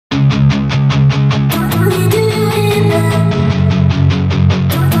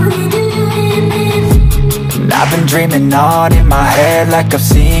I've been dreaming on in my head like I've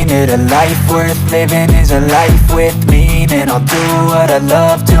seen it. A life worth living is a life with meaning. I'll do what I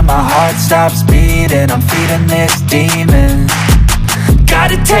love till my heart stops beating. I'm feeding this demon.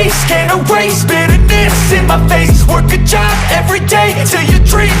 Got a taste, can't erase bitterness in my face. Work a job every day till your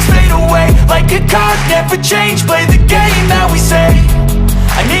dreams fade away. Like a card, never change, play the game that we say.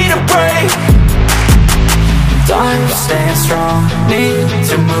 I need a break. I'm staying strong, need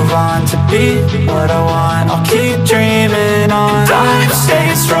to move on to be what I want. I'll keep dreaming on. I'm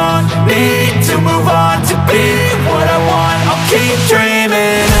staying strong, need to move on to be what I want. I'll keep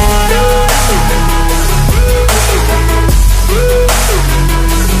dreaming on.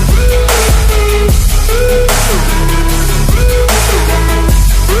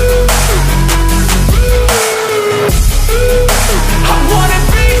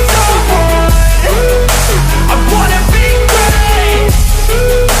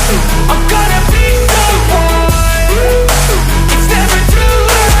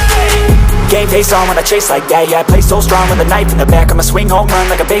 Game face on when I chase like that. Yeah, I play so strong with a knife in the back. I'ma swing home run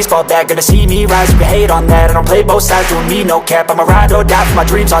like a baseball bat. Gonna see me rise, you can hate on that. I don't play both sides, doing me no cap. I'ma ride or die for my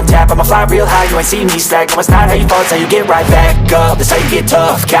dreams on tap. I'ma fly real high, you ain't see me slack. No, it's not how you fall, it's how you get right back up. That's how you get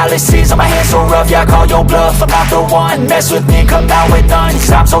tough. Calluses on my hands so rough, yeah, I call your bluff. I'm not the one, mess with me and come out with none.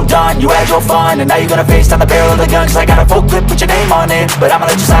 Cause I'm so done, you had your fun. And now you're gonna face down the barrel of the gun. Cause I got a full clip, put your name on it. But I'ma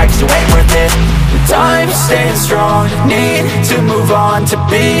let you slide cause you ain't worth it. I'm staying strong, need to move on to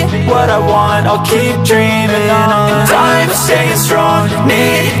be what I want. I'll keep dreaming on. I'm staying strong,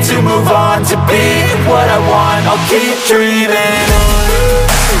 need to move on to be what I want. I'll keep dreaming on.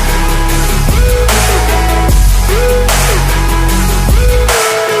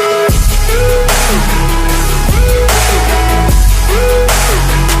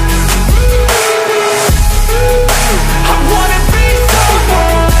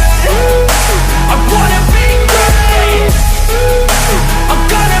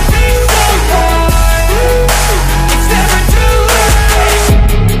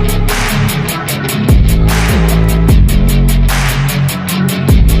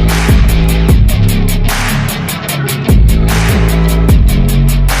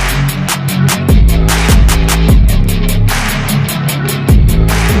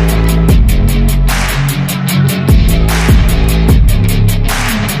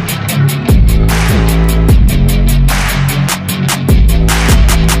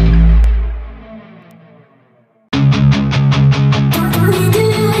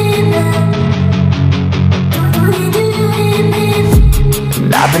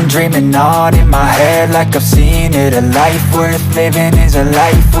 I've been dreaming on in my head like I've seen it. A life worth living is a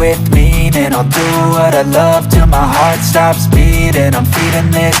life with meaning. I'll do what I love till my heart stops beating. I'm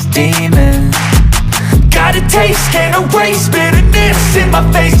feeding this demon. Got a taste, can't erase bitterness in my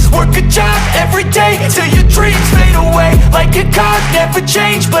face. Work a job every day till your dreams fade away. Like a card, never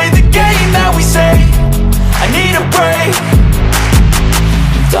change, play the game that we say. I need a break.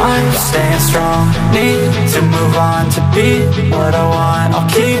 I'm staying strong, need to move on to be what I want. I'll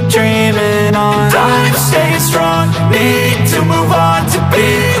keep dreaming on. I'm staying strong, need to move on to be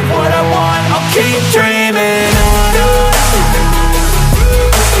what I want. I'll keep dreaming on.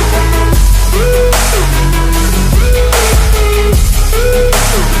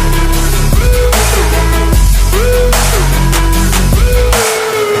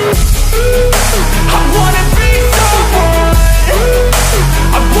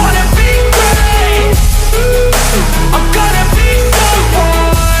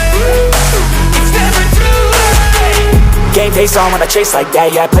 Game face on when I chase like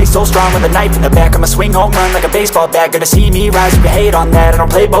that. Yeah, I play so strong with a knife in the back. I'ma swing home run like a baseball bat. Gonna see me rise, you can hate on that. I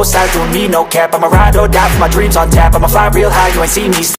don't play both sides, doing me no cap. I'ma ride or die for my dreams on tap. I'ma fly real high, you ain't see me